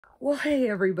Well, hey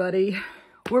everybody,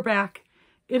 we're back.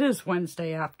 It is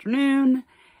Wednesday afternoon,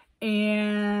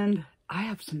 and I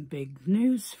have some big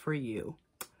news for you.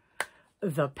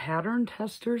 The pattern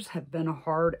testers have been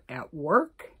hard at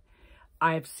work.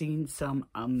 I've seen some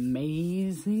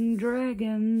amazing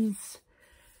dragons.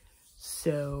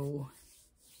 So,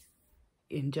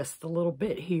 in just a little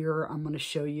bit here, I'm going to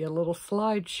show you a little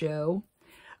slideshow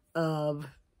of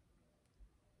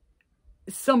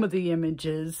some of the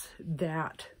images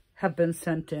that have been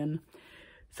sent in.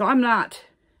 So I'm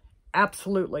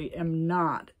absolutely am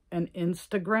not an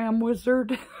Instagram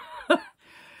wizard.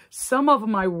 Some of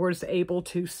them I was able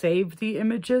to save the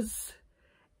images,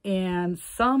 and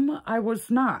some I was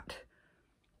not.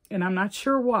 And I'm not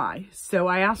sure why. So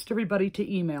I asked everybody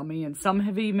to email me, and some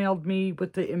have emailed me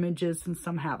with the images and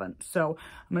some haven't. So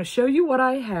I'm going to show you what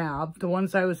I have, the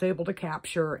ones I was able to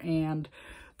capture and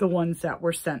the ones that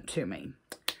were sent to me.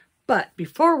 But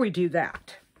before we do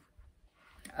that,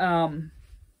 I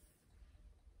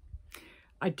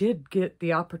did get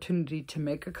the opportunity to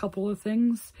make a couple of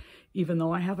things, even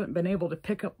though I haven't been able to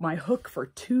pick up my hook for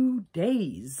 2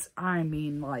 days. I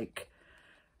mean, like,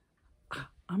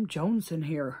 I'm jonesing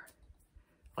here.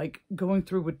 Like, going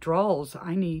through withdrawals,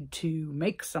 I need to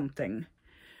make something.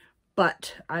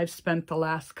 But I've spent the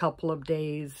last couple of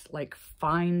days, like,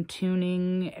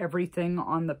 fine-tuning everything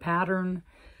on the pattern.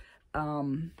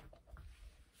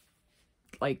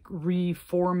 Like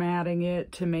reformatting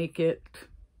it to make it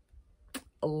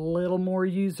a little more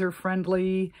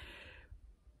user-friendly,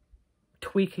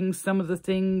 tweaking some of the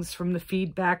things from the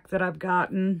feedback that I've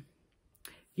gotten.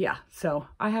 Yeah, so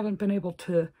I haven't been able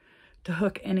to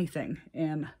hook anything,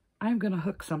 and I'm going to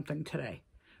hook something today,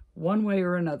 one way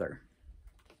or another.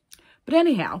 But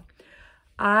anyhow,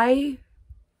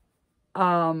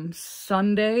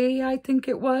 Sunday, I think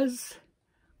it was,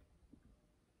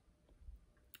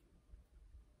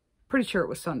 pretty sure it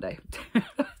was Sunday.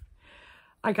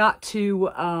 I got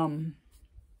to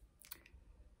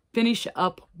finish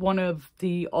up one of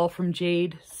the All From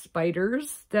Jade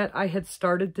spiders that I had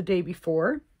started the day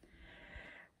before.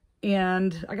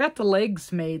 And I got the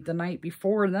legs made the night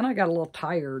before, and then I got a little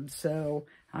tired, so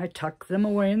I tucked them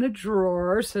away in the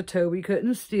drawer so Toby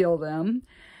couldn't steal them.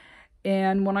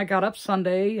 And when I got up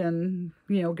Sunday and,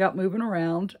 you know, got moving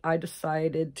around, I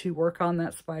decided to work on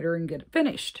that spider and get it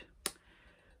finished.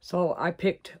 So I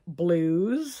picked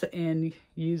blues and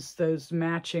used those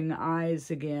matching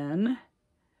eyes again.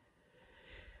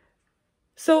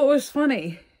 So it was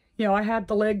funny. You know, I had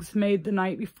the legs made the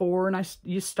night before, and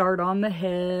you start on the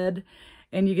head,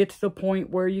 and you get to the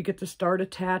point where you get to start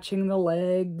attaching the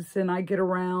legs, and I get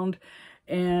around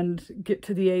and get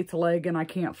to the 8th leg, and I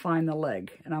can't find the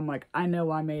leg. And I'm like, I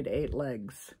know I made 8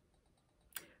 legs.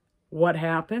 What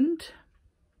happened?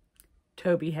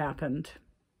 Toby happened.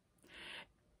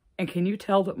 And can you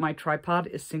tell that my tripod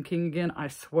is sinking again? I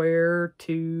swear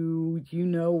to you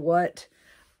know what?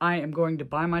 I am going to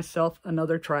buy myself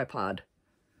another tripod.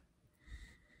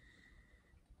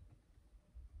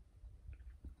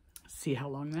 See how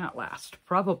long that lasts.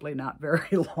 Probably not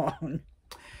very long.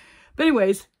 But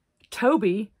anyways,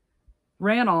 Toby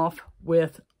ran off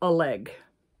with a leg.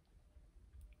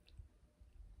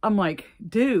 I'm like,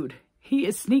 dude, he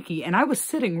is sneaky. And I was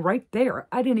sitting right there.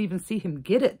 I didn't even see him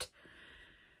get it.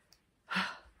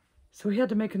 So we had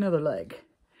to make another leg.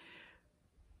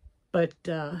 But,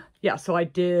 yeah, so I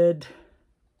did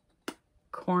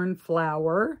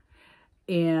cornflower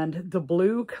and the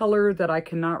blue color that I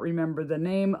cannot remember the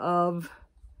name of.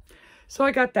 So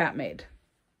I got that made.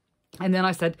 And then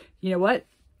I said, you know what?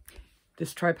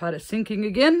 This tripod is sinking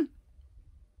again.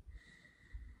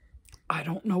 I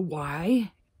don't know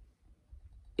why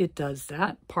it does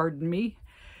that. Pardon me.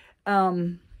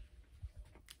 I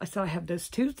said I have those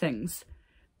 2 things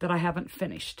that I haven't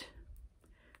finished,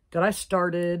 that I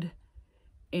started,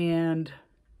 and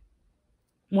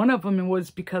one of them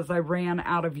was because I ran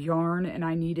out of yarn and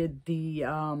I needed the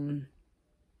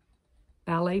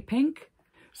ballet pink.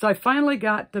 So I finally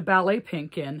got the ballet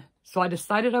pink in. So I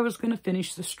decided I was going to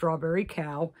finish the strawberry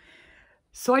cow.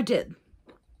 So I did.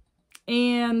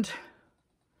 And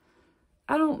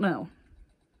I don't know.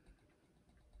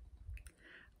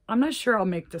 I'm not sure I'll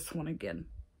make this one again.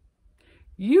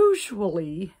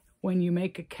 Usually, when you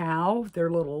make a cow, their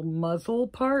little muzzle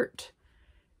part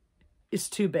is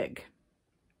too big.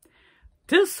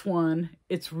 This one,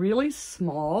 it's really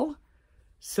small,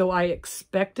 so I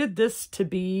expected this to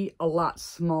be a lot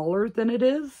smaller than it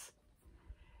is.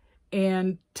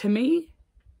 And to me,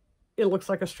 it looks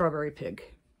like a strawberry pig.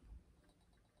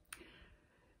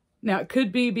 Now, it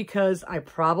could be because I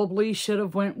probably should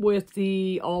have went with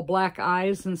the all black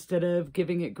eyes instead of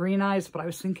giving it green eyes, but I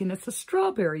was thinking it's a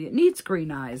strawberry. It needs green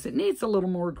eyes. It needs a little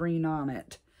more green on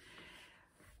it.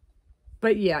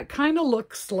 But yeah, it kind of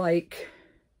looks like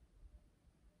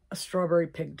a strawberry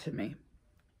pig to me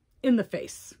in the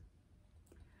face.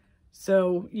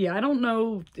 So yeah, I don't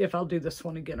know if I'll do this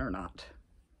one again or not.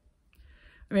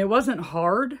 I mean, it wasn't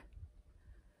hard.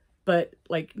 But,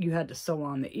 like, you had to sew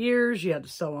on the ears, you had to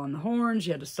sew on the horns,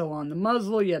 you had to sew on the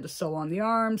muzzle, you had to sew on the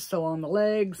arms, sew on the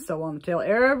legs, sew on the tail.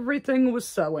 Everything was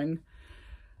sewing.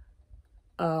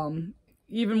 Even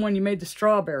when you made the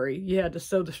strawberry, you had to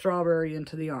sew the strawberry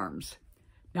into the arms.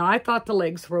 Now, I thought the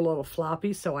legs were a little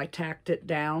floppy, so I tacked it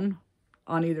down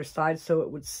on either side so it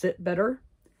would sit better.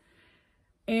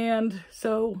 And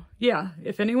so, yeah,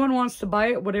 if anyone wants to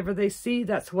buy it, whatever they see,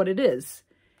 that's what it is.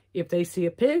 If they see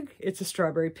a pig, it's a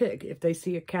strawberry pig. If they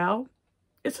see a cow,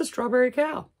 it's a strawberry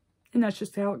cow. And that's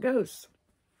just how it goes.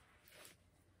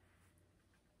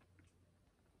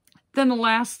 Then the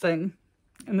last thing,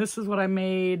 and this is what I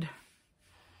made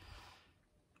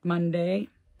Monday.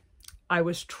 I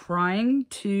was trying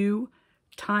to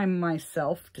time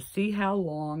myself to see how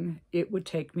long it would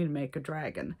take me to make a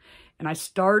dragon. And I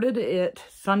started it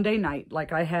Sunday night,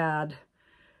 like I had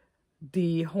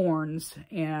the horns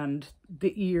and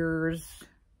the ears,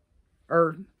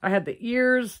 or I had the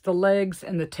ears, the legs,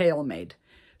 and the tail made.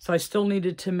 So I still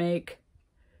needed to make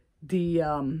the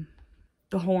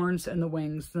horns and the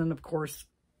wings, and then of course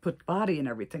put the body and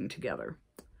everything together.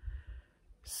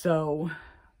 So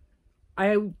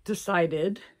I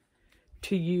decided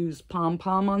to use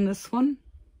pom-pom on this one.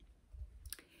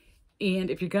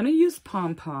 And if you're going to use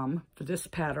pom-pom for this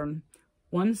pattern,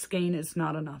 one skein is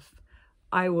not enough.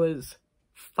 I was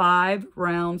 5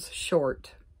 rounds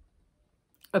short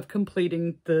of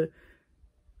completing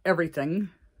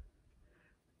everything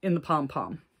in the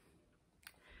pom-pom.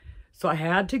 So I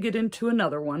had to get into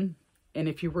another one. And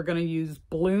if you were going to use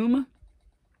bloom,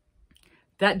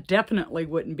 that definitely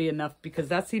wouldn't be enough because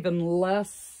that's even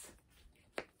less.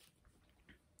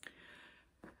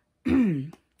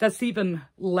 That's even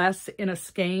less in a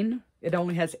skein. It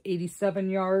only has 87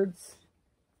 yards.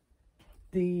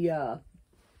 The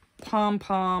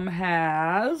pom-pom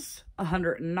has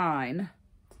 109.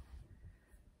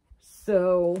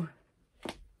 So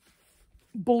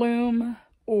bloom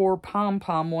or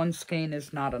pom-pom, one skein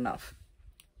is not enough.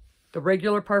 The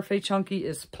regular Parfait Chunky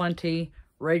is plenty.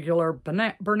 Regular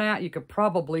Bernat, you could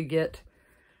probably get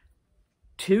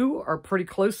 2 or pretty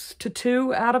close to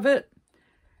 2 out of it.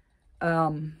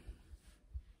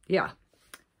 Yeah.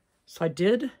 So I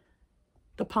did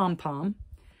the pom-pom.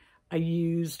 I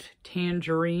used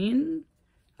tangerine.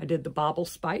 I did the bobble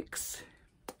spikes.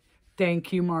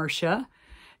 Thank you, Marcia.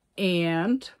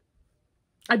 And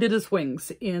I did his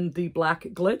wings in the black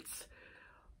glitz.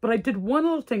 But I did one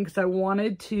little thing because I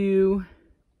wanted to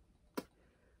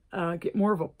get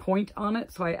more of a point on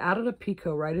it. So I added a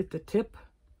picot right at the tip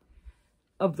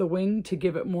of the wing to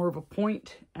give it more of a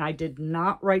point. And I did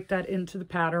not write that into the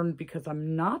pattern because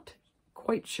I'm not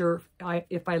quite sure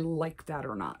if I like that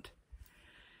or not.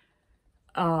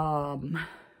 I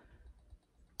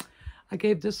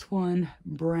gave this one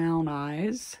brown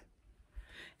eyes.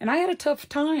 And I had a tough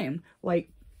time,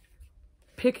 like,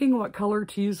 picking what color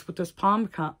to use with this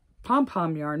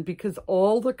pom-pom yarn because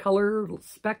all the color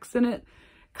specks in it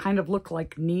kind of look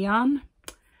like neon.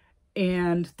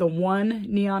 And the one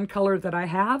neon color that I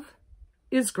have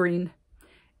is green,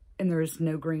 and there is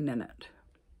no green in it.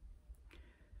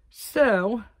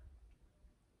 So,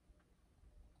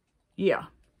 yeah,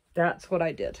 that's what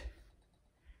I did.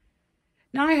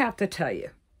 Now I have to tell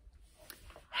you,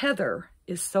 Heather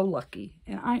is so lucky,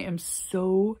 and I am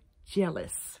so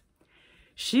jealous.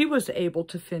 She was able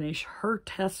to finish her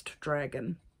test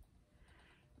dragon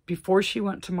before she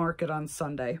went to market on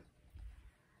Sunday.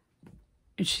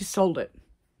 And she sold it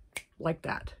like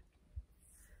that.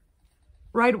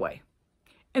 Right away.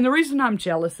 And the reason I'm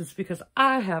jealous is because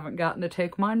I haven't gotten to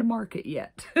take mine to market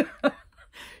yet.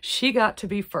 She got to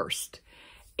be first.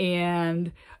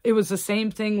 And it was the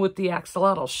same thing with the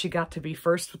axolotls. She got to be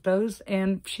first with those,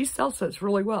 and she sells those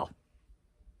really well.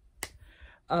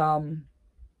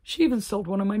 She even sold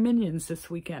one of my minions this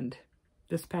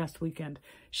past weekend.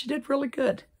 She did really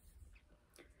good.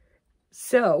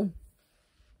 So,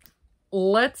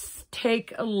 let's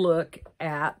take a look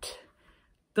at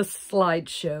the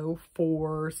slideshow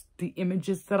for the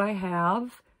images that I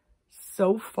have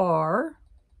so far.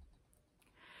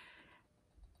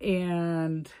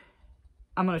 And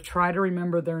I'm going to try to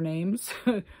remember their names,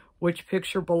 which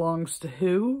picture belongs to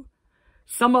who.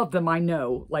 Some of them I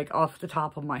know, like off the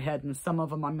top of my head, and some of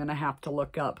them I'm going to have to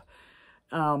look up.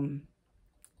 But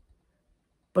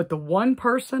the one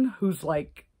person who's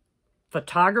like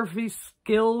photography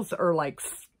skills are like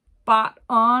spot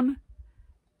on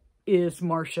is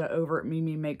Marcia over at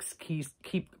Mimi Makes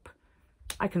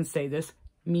I can say this,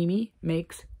 Mimi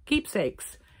Makes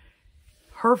Keepsakes.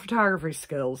 Her photography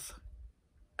skills,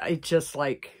 it's just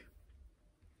like,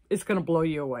 it's going to blow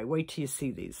you away. Wait till you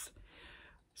see these.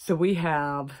 So we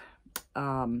have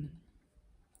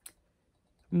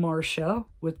Marcia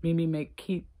with Mimi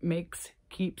Makes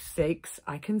Keepsakes.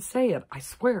 I can say it. I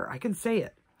swear, I can say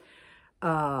it.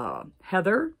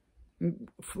 Heather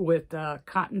with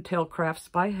Cottontail Crafts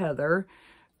by Heather.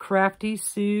 Crafty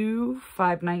Sue,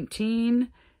 519.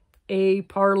 A.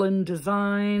 Parlin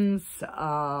Designs.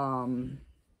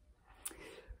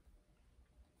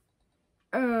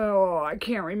 Oh, I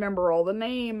can't remember all the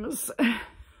names.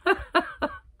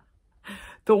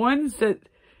 The ones that,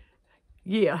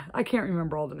 yeah, I can't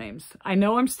remember all the names. I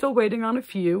know I'm still waiting on a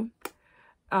few.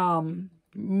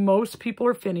 Most people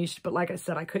are finished, but like I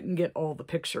said, I couldn't get all the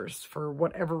pictures. For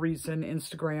whatever reason,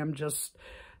 Instagram just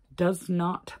does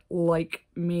not like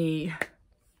me.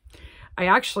 I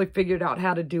actually figured out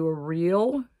how to do a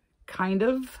reel, kind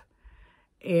of,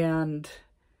 and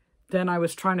then I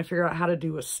was trying to figure out how to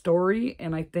do a story,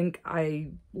 and I think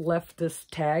I left this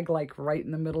tag like right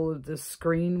in the middle of this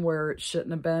screen where it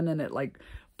shouldn't have been, and it like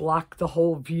blocked the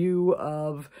whole view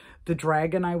of the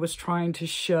dragon I was trying to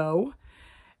show.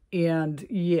 And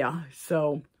yeah,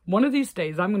 so one of these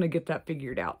days I'm going to get that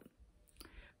figured out.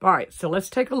 All right, so let's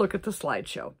take a look at the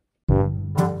slideshow.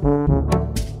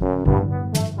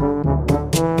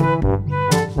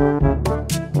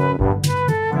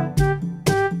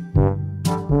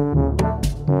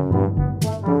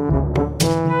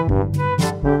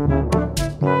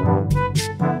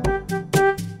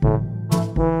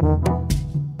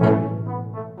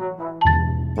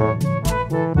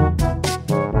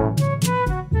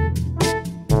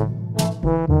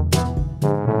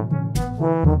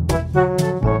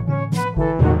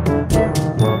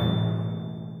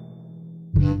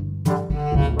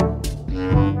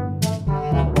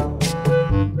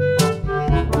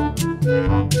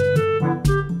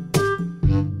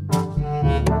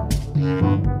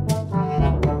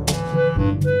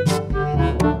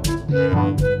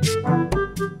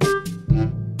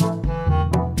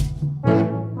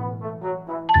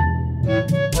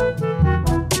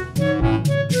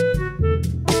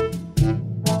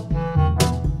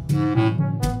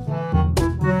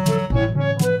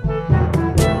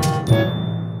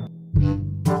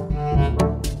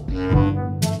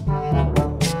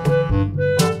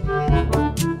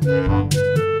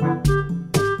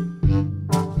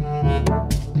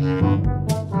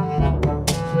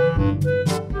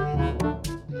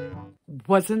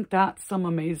 Wasn't that some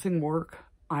amazing work?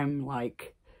 I'm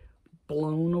like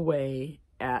blown away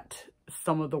at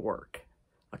some of the work.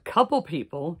 A couple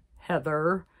people,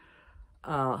 Heather,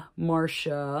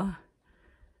 Marcia,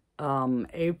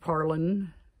 A. Parlin,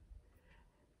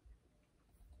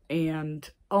 and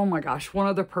oh my gosh, one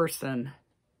other person,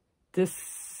 the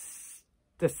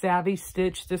Savvy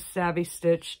Stitch,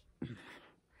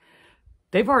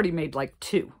 they've already made like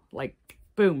two, like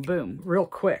boom, boom, real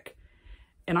quick.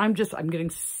 And I'm getting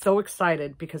so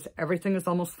excited because everything is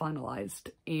almost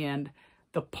finalized. And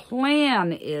the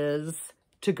plan is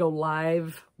to go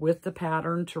live with the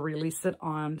pattern to release it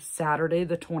on Saturday,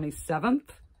 the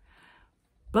 27th.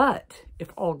 But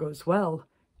if all goes well,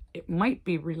 it might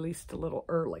be released a little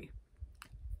early.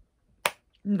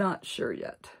 Not sure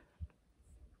yet.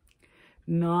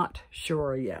 Not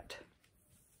sure yet.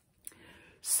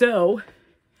 So,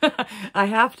 I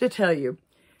have to tell you,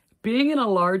 being in a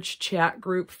large chat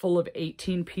group full of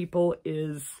 18 people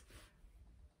is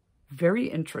very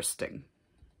interesting.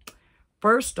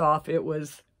 First off,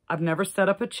 I've never set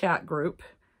up a chat group,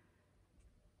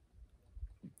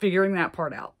 figuring that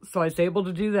part out. So I was able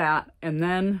to do that, and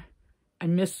then I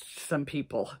missed some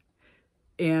people.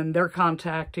 And they're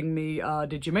contacting me,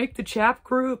 did you make the chat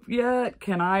group yet?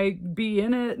 Can I be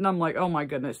in it? And I'm like, oh my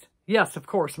goodness. Yes, of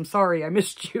course. I'm sorry I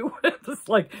missed you. It's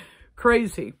like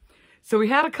crazy. So we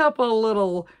had a couple of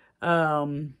little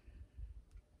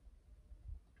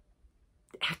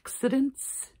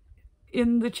accidents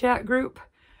in the chat group.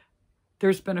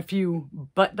 There's been a few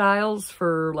butt dials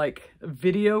for like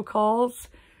video calls.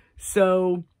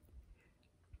 So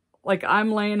like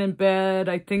I'm laying in bed,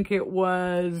 I think it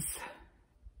was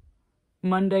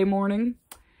Monday morning,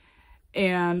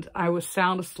 and I was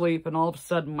sound asleep, and all of a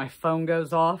sudden my phone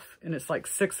goes off, and it's like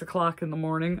 6 o'clock in the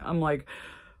morning. I'm like,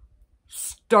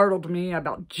 startled me. I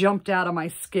about jumped out of my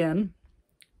skin.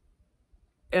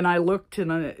 And I looked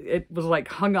and it was like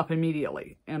hung up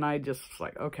immediately. And I just was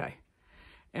like, okay.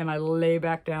 And I lay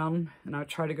back down and I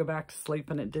tried to go back to sleep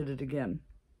and it did it again.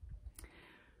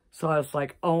 So I was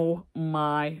like, oh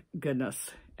my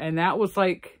goodness. And that was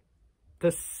like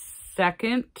the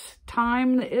second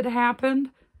time that it happened.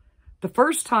 The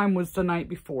first time was the night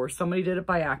before. Somebody did it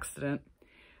by accident.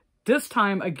 This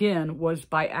time, again, was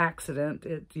by accident.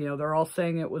 They're all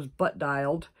saying it was butt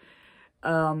dialed.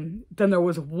 Then there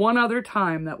was one other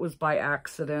time that was by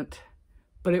accident,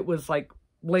 but it was like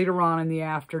later on in the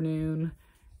afternoon.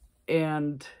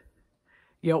 And,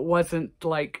 it wasn't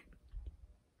like,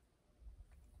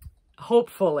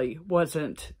 hopefully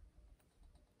wasn't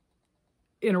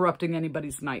interrupting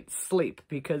anybody's night's sleep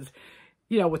because,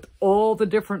 with all the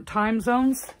different time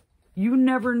zones, you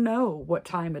never know what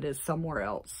time it is somewhere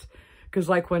else. Because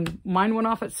like when mine went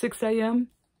off at 6 a.m.,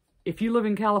 if you live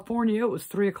in California, it was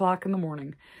 3 o'clock in the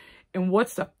morning. And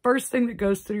what's the first thing that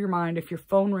goes through your mind if your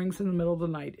phone rings in the middle of the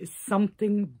night is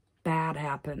something bad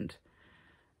happened.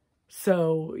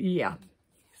 So, yeah.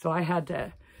 So I had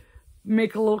to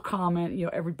make a little comment,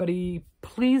 everybody,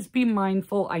 please be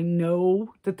mindful. I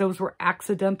know that those were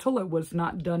accidental. It was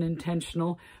not done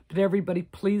intentional, but everybody,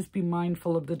 please be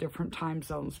mindful of the different time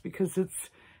zones because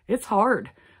it's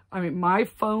hard. I mean, my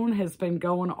phone has been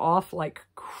going off like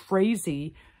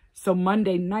crazy. So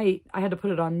Monday night, I had to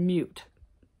put it on mute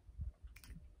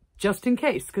just in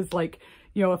case. Because like,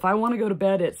 if I want to go to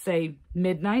bed at say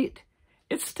midnight,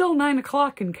 it's still 9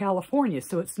 o'clock in California.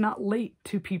 So it's not late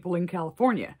to people in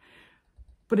California.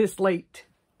 But it's late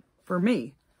for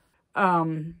me.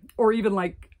 Or even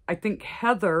like, I think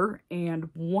Heather and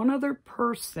one other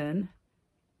person,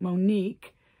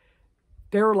 Monique,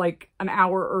 they're like an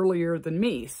hour earlier than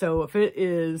me. So if it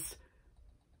is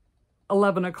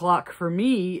 11 o'clock for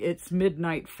me, it's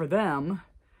midnight for them.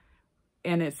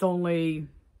 And it's only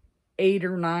 8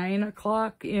 or 9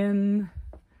 o'clock in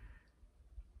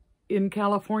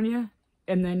California.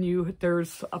 And then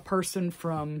there's a person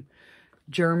from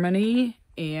Germany.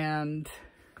 And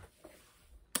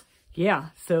yeah,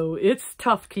 so it's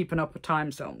tough keeping up with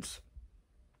time zones.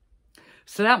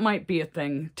 So that might be a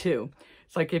thing too.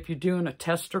 It's like if you're doing a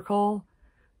tester call,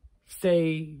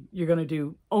 say you're going to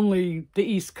do only the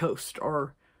East Coast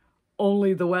or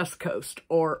only the West Coast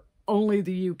or only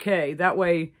the UK. That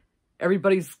way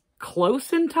everybody's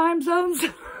close in time zones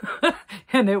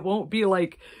and it won't be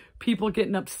like people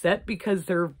getting upset because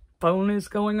their phone is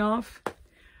going off.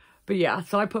 But yeah,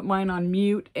 so I put mine on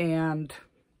mute and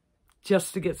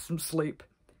just to get some sleep.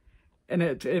 And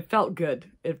it felt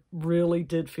good. It really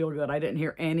did feel good. I didn't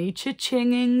hear any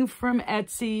cha-chinging from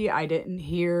Etsy. I didn't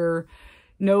hear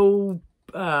no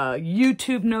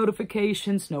YouTube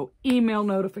notifications, no email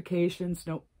notifications,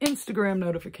 no Instagram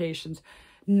notifications,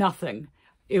 nothing.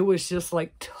 It was just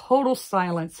like total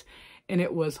silence and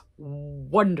it was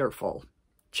wonderful.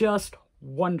 Just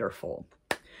wonderful.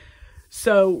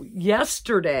 So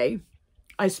yesterday,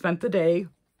 I spent the day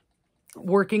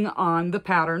working on the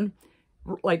pattern,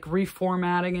 like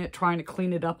reformatting it, trying to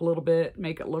clean it up a little bit,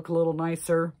 make it look a little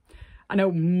nicer. I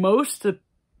know most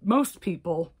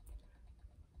people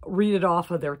read it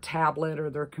off of their tablet or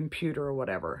their computer or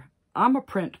whatever. I'm a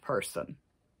print person.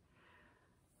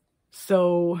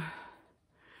 So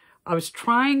I was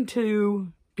trying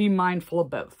to be mindful of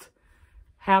both.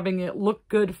 Having it look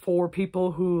good for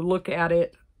people who look at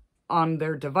it on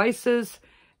their devices,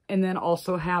 and then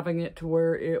also having it to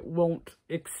where it won't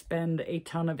expend a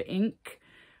ton of ink.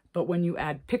 But when you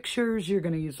add pictures, you're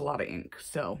going to use a lot of ink.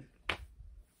 So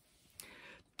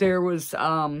there was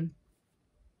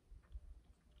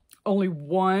only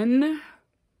one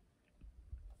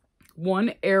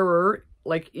error,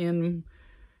 like in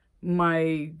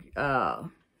my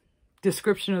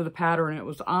description of the pattern. It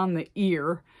was on the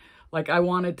ear. Like I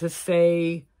wanted to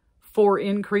say 4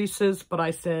 increases, but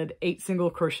I said 8 single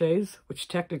crochets, which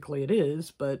technically it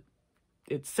is, but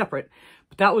it's separate.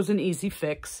 But that was an easy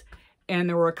fix. And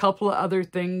there were a couple of other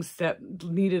things that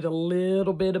needed a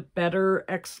little bit of better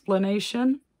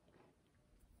explanation.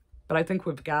 But I think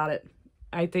we've got it.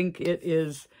 I think it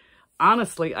is,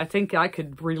 honestly, I think I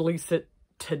could release it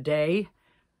today,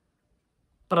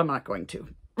 but I'm not going to.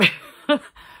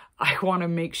 I want to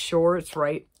make sure it's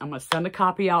right. I'm going to send a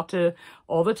copy out to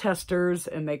all the testers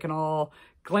and they can all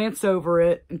glance over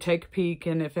it and take a peek.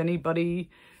 And if anybody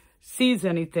sees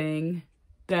anything,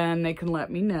 then they can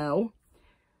let me know.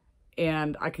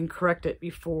 And I can correct it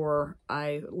before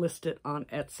I list it on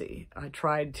Etsy. I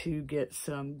tried to get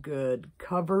some good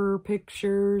cover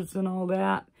pictures and all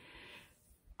that.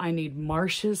 I need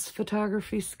Marsha's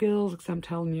photography skills because I'm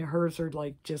telling you, hers are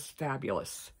like just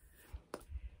fabulous.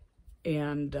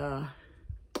 And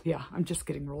yeah, I'm just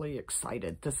getting really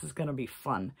excited. This is going to be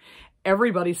fun.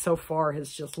 Everybody so far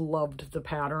has just loved the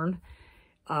pattern.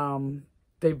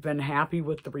 They've been happy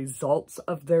with the results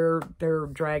of their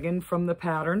dragon from the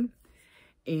pattern.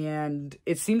 And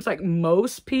it seems like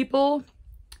most people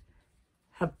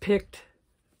have picked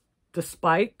the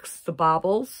spikes, the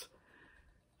bobbles.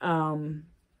 Some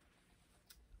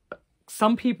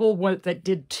people that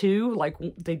did two, like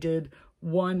they did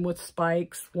one with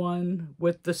spikes, one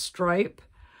with the stripe.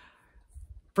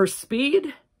 For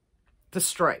speed, the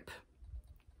stripe,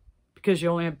 because you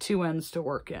only have two ends to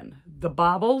work in. The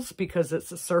bobbles, because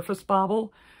it's a surface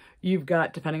bobble, you've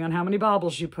got, depending on how many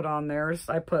bobbles you put on there,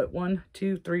 I put 1,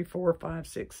 2, 3, 4, 5,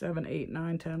 6, 7, 8,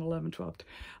 9, 10, 11, 12.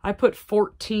 I put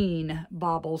 14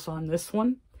 bobbles on this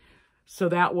one. So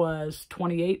that was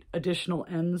 28 additional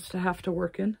ends to have to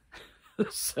work in.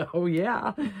 So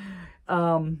yeah.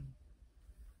 Gosh,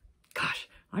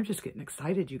 I'm just getting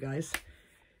excited, you guys.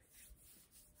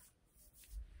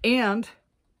 And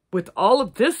with all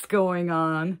of this going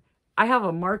on, I have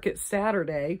a market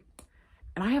Saturday,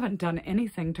 and I haven't done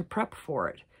anything to prep for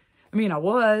it. I mean, I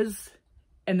was,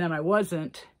 and then I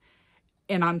wasn't.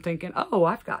 And I'm thinking, oh,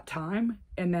 I've got time.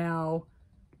 And now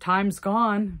time's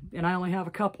gone, and I only have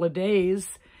a couple of days.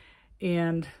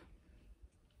 And,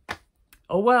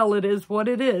 oh, well, it is what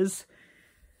it is.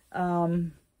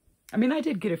 I mean, I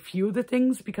did get a few of the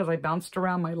things because I bounced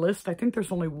around my list. I think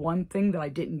there's only one thing that I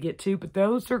didn't get to, but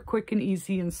those are quick and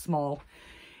easy and small.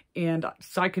 And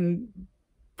so I can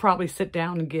probably sit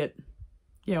down and get,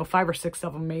 you know, 5 or 6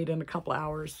 of them made in a couple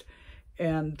hours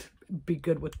and be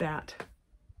good with that.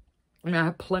 I mean, I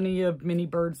have plenty of mini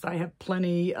birds. I have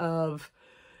plenty of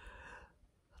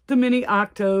the mini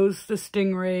octos, the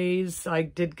stingrays. I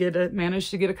did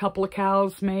manage to get a couple of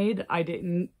cows made. I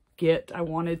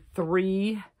wanted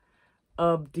 3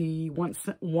 of the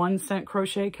 1 cent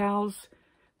crochet cows,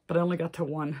 but I only got to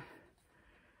 1.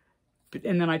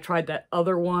 And then I tried that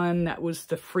other one that was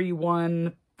the free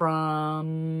one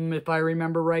from, if I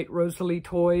remember right, Rosalie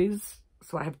Toys.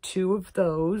 So I have 2 of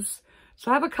those.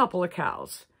 So I have a couple of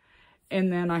cows.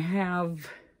 And then I have,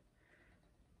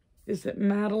 is it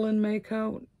Madeline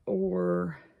Maycoat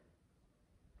or,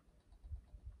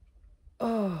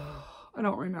 oh, I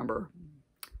don't remember.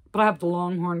 But I have the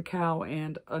longhorn cow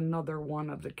and another one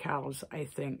of the cows, I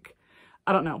think.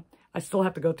 I don't know. I still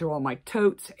have to go through all my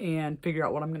totes and figure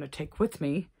out what I'm going to take with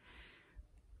me.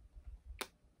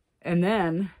 And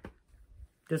then,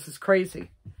 this is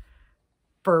crazy.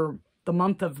 For the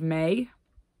month of May,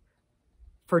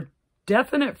 for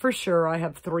definite for sure, I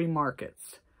have 3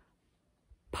 markets.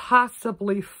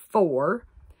 Possibly 4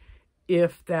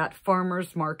 if that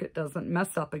farmer's market doesn't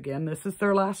mess up again. This is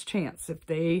their last chance. If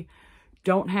they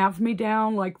don't have me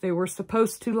down like they were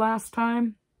supposed to last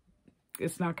time,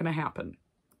 it's not going to happen.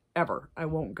 Ever. I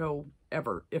won't go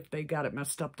ever if they got it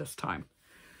messed up this time.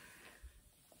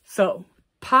 So,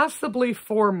 possibly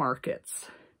 4 markets.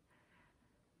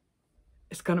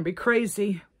 It's going to be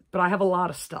crazy, but I have a lot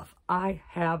of stuff. I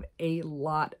have a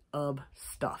lot of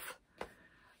stuff.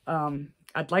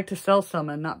 I'd like to sell some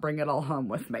and not bring it all home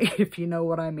with me, if you know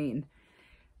what I mean.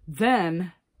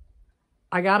 Then,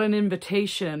 I got an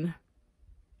invitation,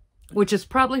 which is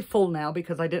probably full now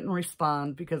because I didn't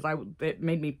respond because it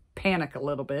made me panic a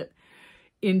little bit.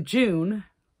 In June,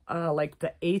 like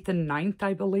the 8th and 9th,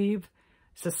 I believe,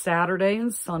 it's a Saturday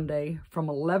and Sunday from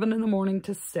 11 in the morning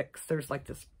to 6. There's like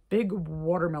this big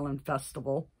watermelon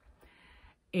festival,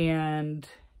 and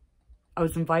I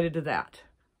was invited to that.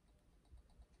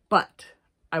 But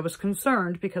I was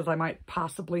concerned because I might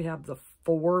possibly have the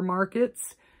 4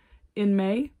 markets in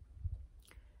May.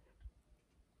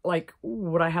 Like,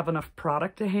 would I have enough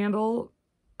product to handle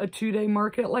a 2-day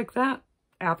market like that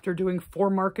after doing 4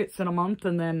 markets in a month?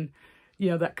 And then, you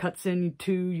know, that cuts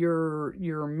into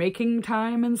your making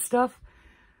time and stuff.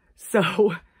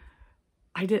 So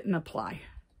I didn't apply.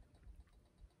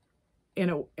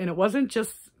 And it wasn't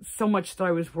just so much that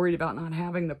I was worried about not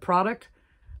having the product,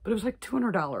 but it was like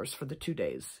 $200 for the 2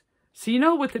 days. So, you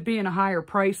know, with it being a higher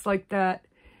price like that,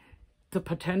 the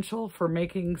potential for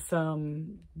making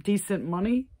some decent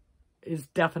money is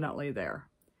definitely there.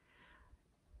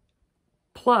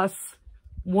 Plus,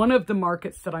 one of the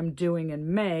markets that I'm doing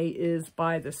in May is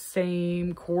by the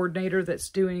same coordinator that's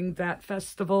doing that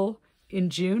festival in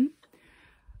June.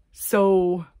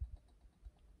 So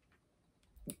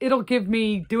it'll give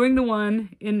me, doing the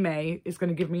one in May is going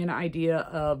to give me an idea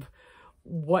of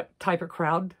what type of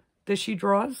crowd that she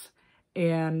draws,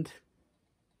 and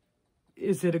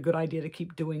is it a good idea to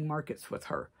keep doing markets with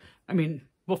her? I mean,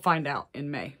 we'll find out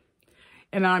in May.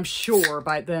 And I'm sure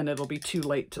by then it'll be too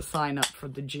late to sign up for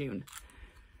the June.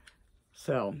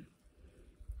 So,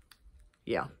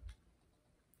 yeah.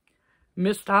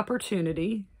 Missed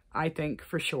opportunity, I think,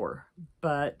 for sure.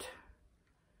 But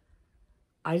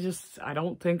I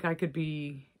don't think I could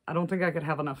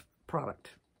have enough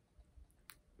product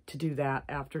to do that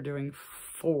after doing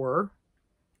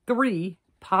 3,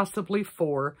 possibly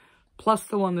 4, plus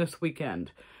the one this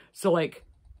weekend. So like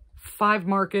 5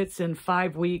 markets in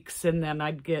 5 weeks, and then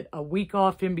I'd get a week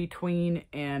off in between,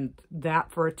 and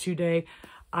that for a 2-day.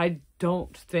 I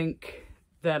don't think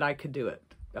that I could do it.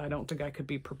 I don't think I could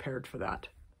be prepared for that.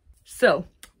 So,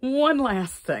 one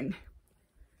last thing.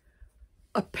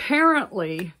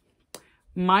 Apparently,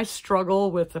 my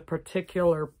struggle with a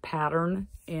particular pattern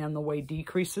and the way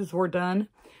decreases were done,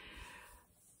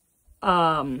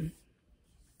 how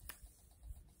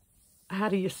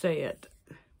do you say it?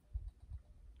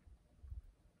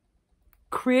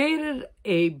 Created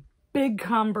a big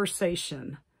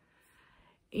conversation.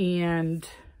 And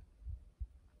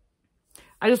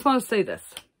I just want to say this.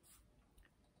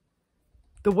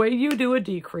 The way you do a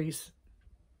decrease,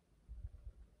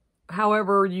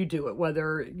 however you do it,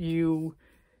 whether you...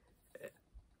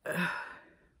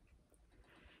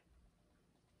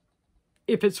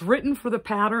 if it's written for the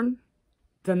pattern,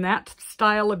 then that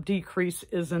style of decrease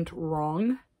isn't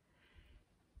wrong.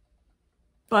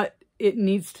 But it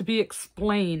needs to be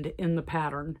explained in the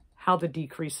pattern how the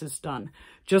decrease is done.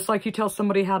 Just like you tell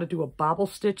somebody how to do a bobble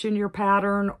stitch in your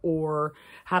pattern, or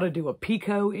how to do a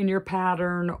picot in your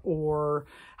pattern, or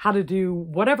how to do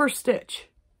whatever stitch,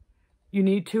 you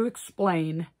need to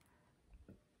explain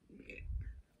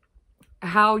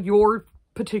how your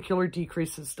particular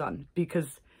decrease is done.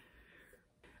 Because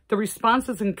the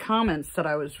responses and comments that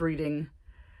I was reading,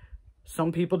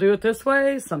 some people do it this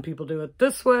way, some people do it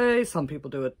this way, some people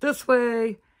do it this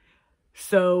way.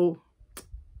 So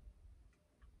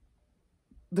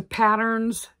the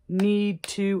patterns need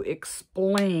to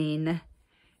explain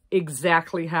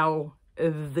exactly how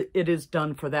it is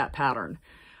done for that pattern.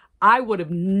 I would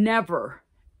have never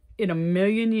in a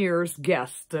million years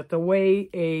guessed that the way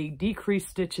a decrease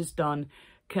stitch is done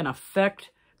can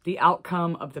affect the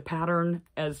outcome of the pattern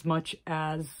as much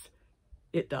as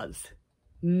it does.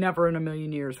 Never in a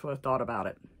million years would have thought about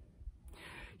it.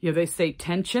 You know, they say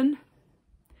tension.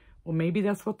 Well, maybe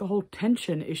that's what the whole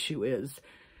tension issue is.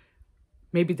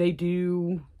 Maybe they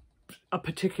do a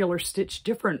particular stitch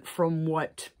different from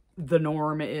what the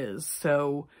norm is.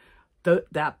 So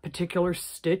that particular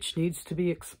stitch needs to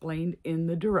be explained in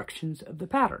the directions of the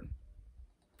pattern.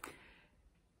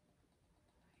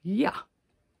 Yeah.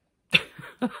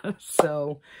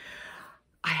 So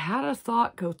I had a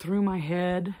thought go through my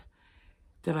head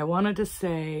that I wanted to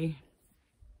say,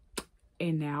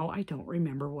 and now I don't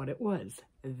remember what it was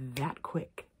that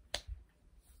quick.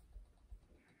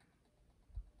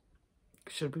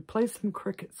 Should we play some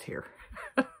crickets here?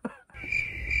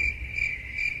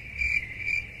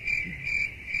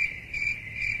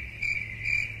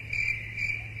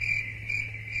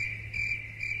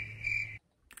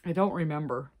 I don't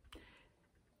remember.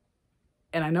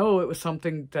 And I know it was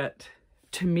something that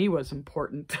to me was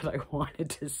important that I wanted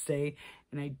to say,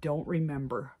 and I don't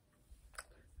remember.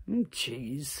 Oh,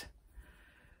 jeez.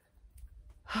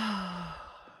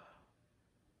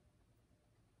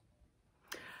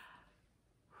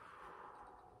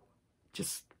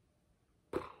 Just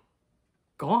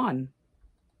gone.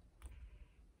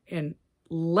 In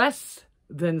less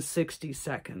than 60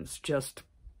 seconds, just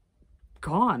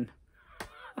gone.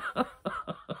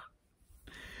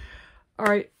 All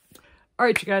right,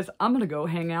 you guys, I'm going to go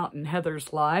hang out in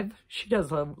Heather's live. She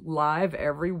does a live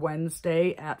every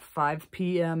Wednesday at 5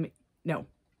 p.m. No,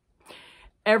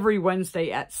 every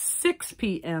Wednesday at 6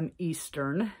 p.m.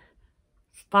 Eastern.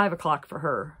 It's 5 o'clock for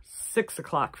her, 6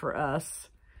 o'clock for us.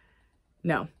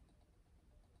 No,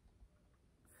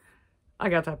 I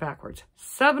got that backwards.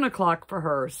 7 o'clock for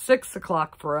her, 6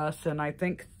 o'clock for us, and I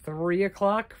think 3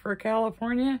 o'clock for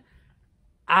California.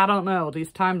 I don't know.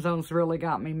 These time zones really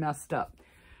got me messed up.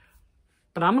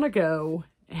 But I'm going to go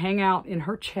hang out in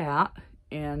her chat,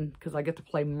 and because I get to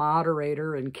play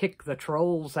moderator and kick the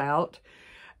trolls out,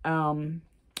 and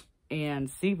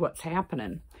see what's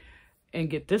happening and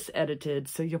get this edited.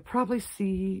 So you'll probably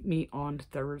see me on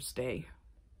Thursday.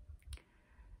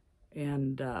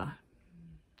 And the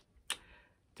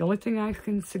only thing I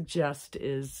can suggest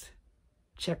is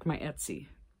check my Etsy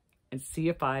and see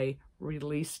if I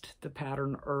released the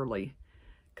pattern early,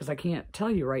 because I can't tell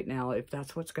you right now if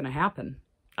that's what's going to happen.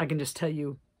 I can just tell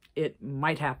you it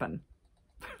might happen.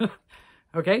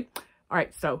 Okay? All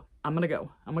right, so I'm going to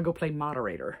go play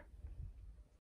moderator.